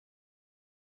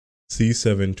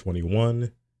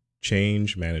C721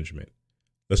 Change Management.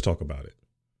 Let's talk about it.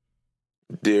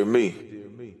 Dear me,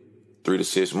 3 to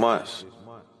 6 months.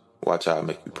 Watch how I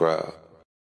make you proud.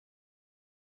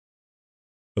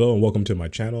 Hello and welcome to my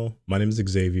channel. My name is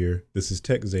Xavier. This is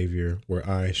Tech Xavier, where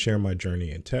I share my journey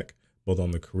in tech, both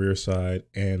on the career side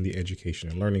and the education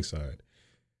and learning side.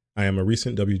 I am a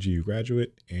recent WGU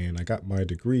graduate and I got my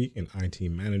degree in IT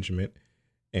management,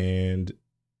 and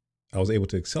I was able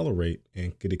to accelerate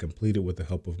and get it completed with the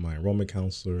help of my enrollment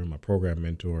counselor, my program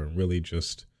mentor, and really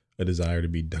just a desire to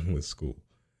be done with school.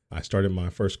 I started my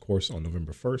first course on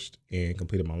November 1st and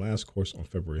completed my last course on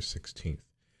February 16th.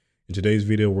 In today's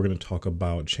video, we're going to talk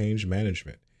about change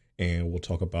management, and we'll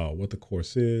talk about what the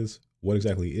course is, what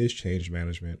exactly is change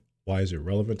management, why is it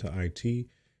relevant to IT,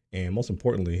 and most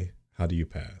importantly, how do you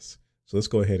pass? So let's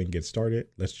go ahead and get started.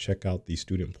 Let's check out the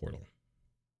student portal.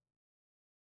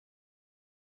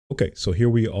 Okay, so here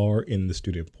we are in the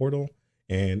student portal,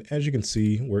 and as you can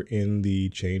see, we're in the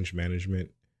change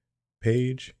management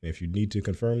page. And if you need to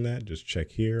confirm that, just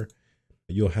check here.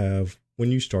 You'll have, when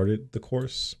you started the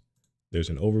course, there's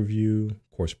an overview,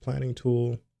 course planning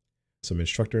tool, some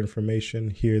instructor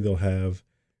information. Here they'll have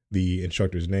the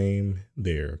instructor's name,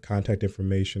 their contact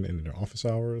information, and their office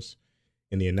hours.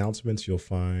 In the announcements, you'll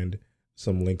find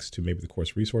some links to maybe the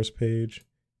course resource page,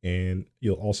 and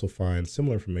you'll also find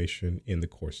similar information in the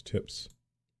course tips.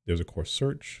 There's a course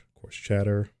search, course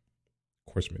chatter,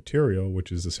 course material,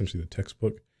 which is essentially the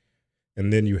textbook.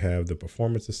 And then you have the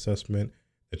performance assessment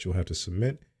that you'll have to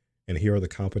submit. And here are the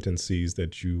competencies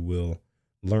that you will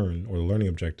learn, or the learning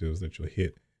objectives that you'll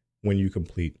hit when you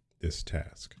complete this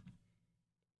task.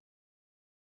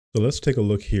 So let's take a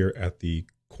look here at the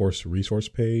course resource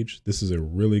page. This is a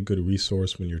really good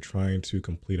resource when you're trying to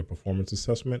complete a performance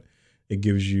assessment. It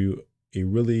gives you a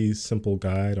really simple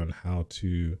guide on how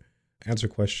to answer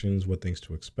questions, what things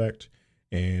to expect.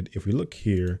 And if we look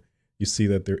here, you see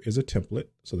that there is a template.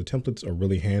 So the templates are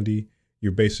really handy.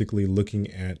 You're basically looking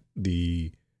at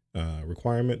the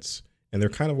requirements, and they're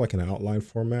kind of like an outline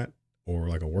format or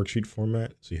like a worksheet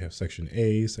format. So you have section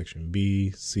A, section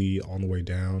B, C, all the way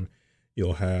down.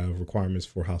 You'll have requirements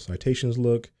for how citations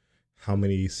look, how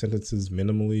many sentences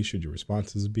minimally should your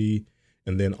responses be,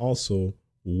 and then also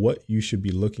what you should be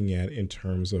looking at in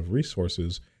terms of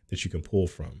resources that you can pull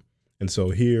from. And so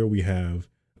here we have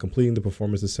completing the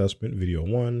performance assessment, video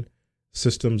 1,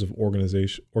 systems of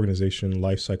organization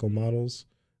lifecycle models,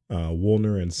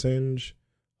 Woolner and Singe,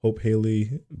 Hope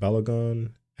Haley,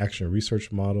 Balogun, action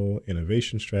research model,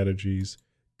 innovation strategies,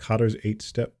 Cotter's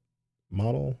 8-step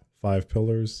model, 5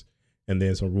 pillars, and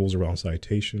then some rules around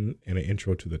citation and an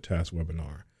intro to the task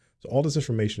webinar. So all this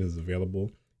information is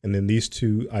available. And then these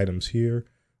two items here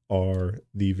are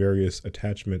the various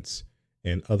attachments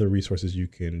and other resources you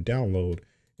can download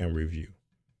and review.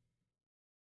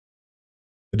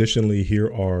 Additionally,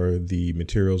 here are the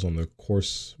materials on the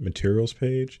course materials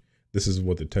page. This is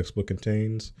what the textbook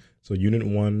contains. So Unit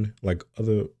 1, like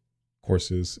other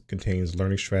courses, contains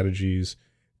learning strategies,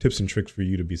 tips and tricks for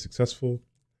you to be successful.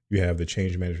 You have the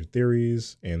change management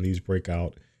theories, and these break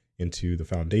out into the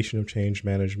foundation of change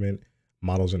management,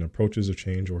 models and approaches of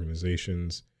change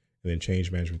organizations, and then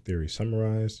change management theory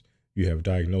summarized. You have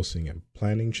diagnosing and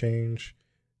planning change,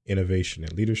 innovation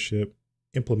and leadership,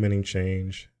 implementing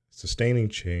change, sustaining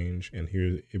change, and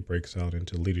here it breaks out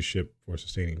into leadership for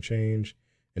sustaining change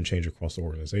and change across the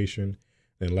organization.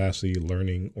 And then lastly,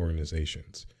 learning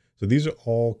organizations. So these are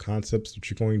all concepts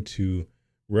that you're going to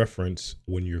reference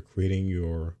when you're creating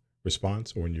your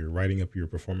response or when you're writing up your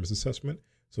performance assessment.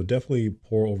 So definitely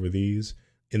pore over these.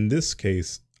 In this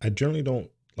case, I generally don't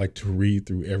like to read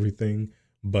through everything,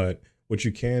 but what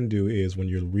you can do is when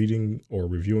you're reading or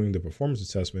reviewing the performance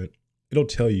assessment, it'll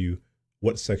tell you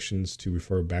what sections to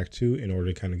refer back to in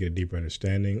order to kind of get a deeper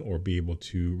understanding or be able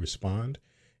to respond.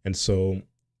 And so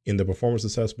in the performance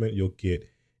assessment, you'll get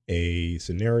a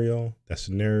scenario. That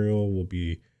scenario will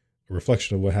be a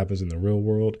reflection of what happens in the real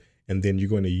world. And then you're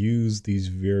going to use these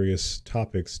various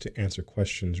topics to answer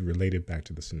questions related back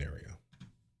to the scenario.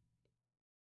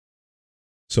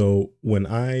 So when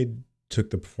I took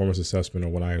the performance assessment, or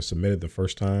when I submitted the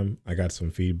first time, I got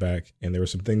some feedback, and there were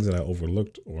some things that I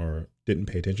overlooked or didn't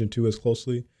pay attention to as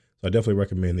closely. So I definitely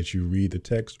recommend that you read the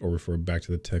text or refer back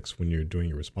to the text when you're doing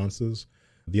your responses.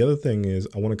 The other thing is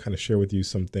I want to kind of share with you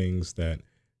some things that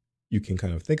you can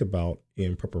kind of think about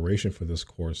in preparation for this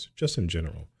course, just in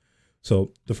general.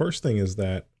 So the first thing is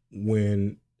that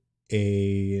when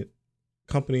a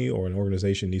company or an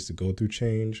organization needs to go through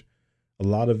change, a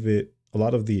lot of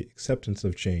the acceptance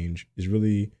of change is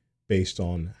really based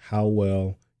on how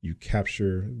well you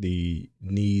capture the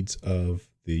needs of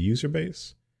the user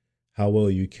base, how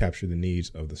well you capture the needs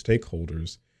of the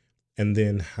stakeholders, and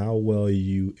then how well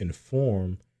you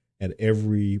inform at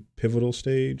every pivotal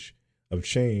stage of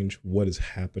change what is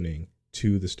happening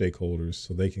to the stakeholders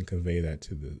so they can convey that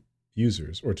to the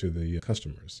users or to the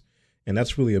customers. And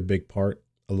that's really a big part.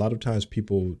 A lot of times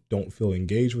people don't feel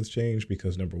engaged with change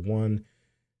because, number one,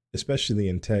 especially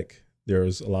in tech,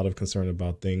 there's a lot of concern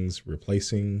about things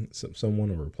replacing someone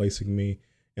or replacing me.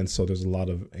 And so there's a lot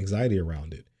of anxiety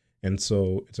around it. And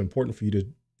so it's important for you to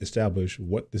establish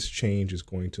what this change is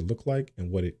going to look like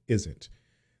and what it isn't.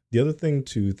 The other thing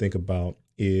to think about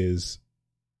is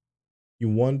you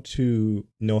want to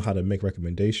know how to make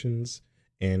recommendations.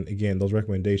 And again, those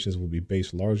recommendations will be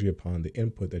based largely upon the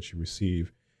input that you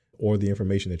receive or the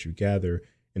information that you gather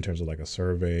in terms of like a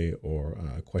survey or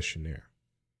a questionnaire.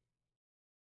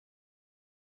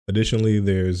 Additionally,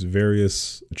 there's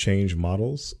various change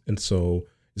models. And so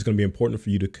it's going to be important for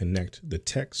you to connect the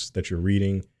text that you're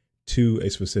reading to a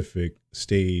specific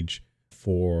stage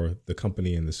for the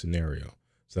company and the scenario.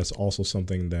 So that's also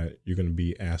something that you're going to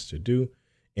be asked to do.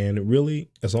 And really,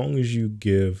 as long as you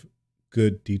give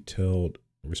good, detailed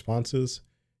responses,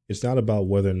 it's not about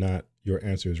whether or not your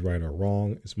answer is right or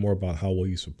wrong. It's more about how well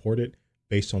you support it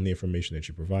based on the information that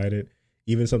you provided.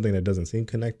 Even something that doesn't seem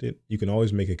connected, you can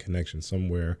always make a connection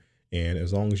somewhere. And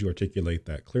as long as you articulate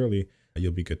that clearly,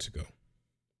 you'll be good to go.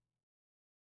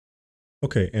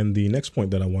 Okay, and the next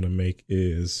point that I want to make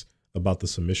is about the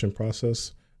submission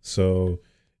process. So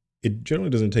it generally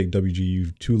doesn't take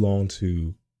WGU too long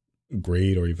to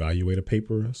grade or evaluate a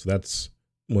paper. So that's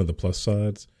one of the plus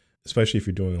sides, especially if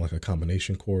you're doing like a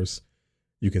combination course.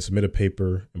 You can submit a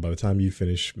paper, and by the time you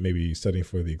finish maybe studying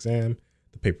for the exam,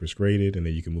 the paper is graded, and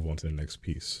then you can move on to the next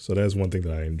piece. So that is one thing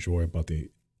that I enjoy about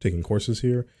taking courses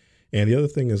here. And the other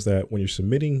thing is that when you're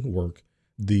submitting work,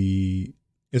 the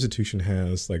institution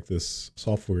has like this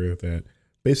software that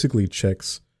basically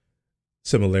checks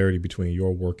similarity between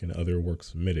your work and other work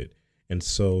submitted. And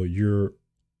so you're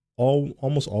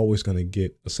almost always going to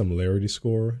get a similarity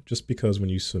score just because when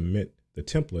you submit the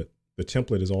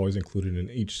template is always included in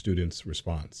each student's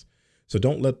response. So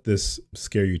don't let this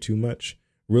scare you too much.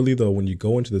 Really though, when you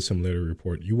go into the similarity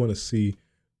report, you want to see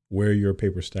where your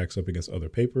paper stacks up against other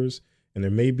papers. And there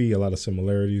may be a lot of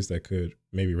similarities that could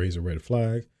maybe raise a red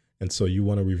flag. And so you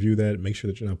want to review that, make sure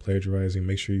that you're not plagiarizing,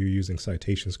 make sure you're using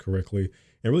citations correctly,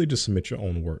 and really just submit your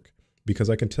own work. Because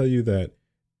I can tell you that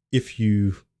if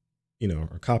you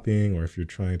are copying, or if you're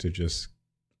trying to just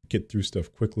get through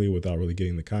stuff quickly without really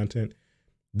getting the content,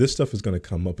 this stuff is going to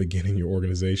come up again in your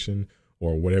organization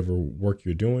or whatever work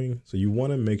you're doing. So you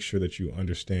want to make sure that you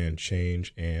understand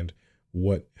change and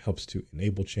what helps to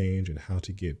enable change and how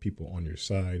to get people on your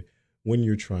side when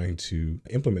you're trying to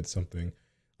implement something,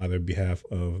 either on behalf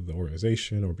of the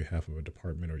organization or behalf of a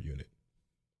department or unit.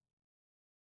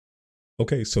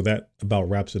 Okay, so that about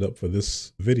wraps it up for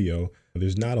this video.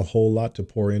 There's not a whole lot to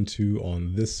pour into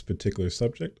on this particular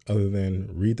subject other than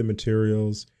read the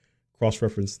materials,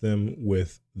 cross-reference them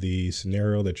with the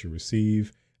scenario that you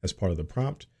receive as part of the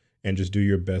prompt, and just do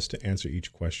your best to answer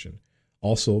each question.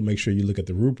 Also, make sure you look at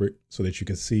the rubric so that you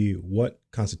can see what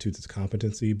constitutes its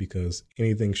competency, because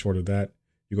anything short of that,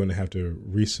 you're going to have to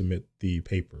resubmit the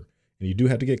paper. And you do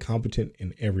have to get competent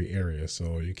in every area.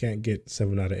 So you can't get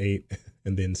 7 out of 8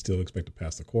 and then still expect to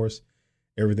pass the course.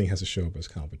 Everything has to show up as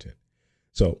competent.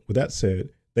 So with that said,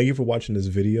 thank you for watching this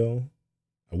video.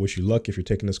 I wish you luck if you're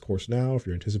taking this course now, if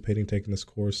you're anticipating taking this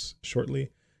course shortly.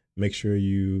 Make sure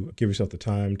you give yourself the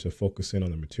time to focus in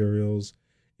on the materials,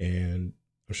 and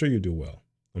I'm sure you'll do well.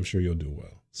 I'm sure you'll do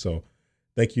well. So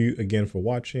thank you again for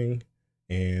watching.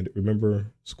 And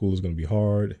remember, school is going to be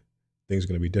hard. Things are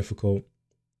going to be difficult.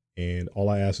 And all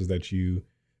I ask is that you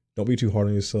don't be too hard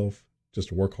on yourself.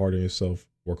 Just work hard on yourself,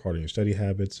 work hard on your study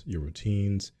habits, your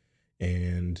routines,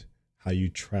 and how you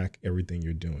track everything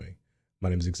you're doing. My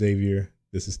name is Xavier.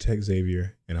 This is Tech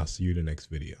Xavier, and I'll see you in the next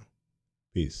video.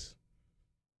 Peace.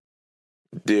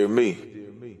 Dear me,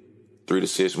 3 to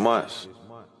 6 months.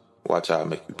 Watch how I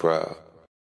make you proud.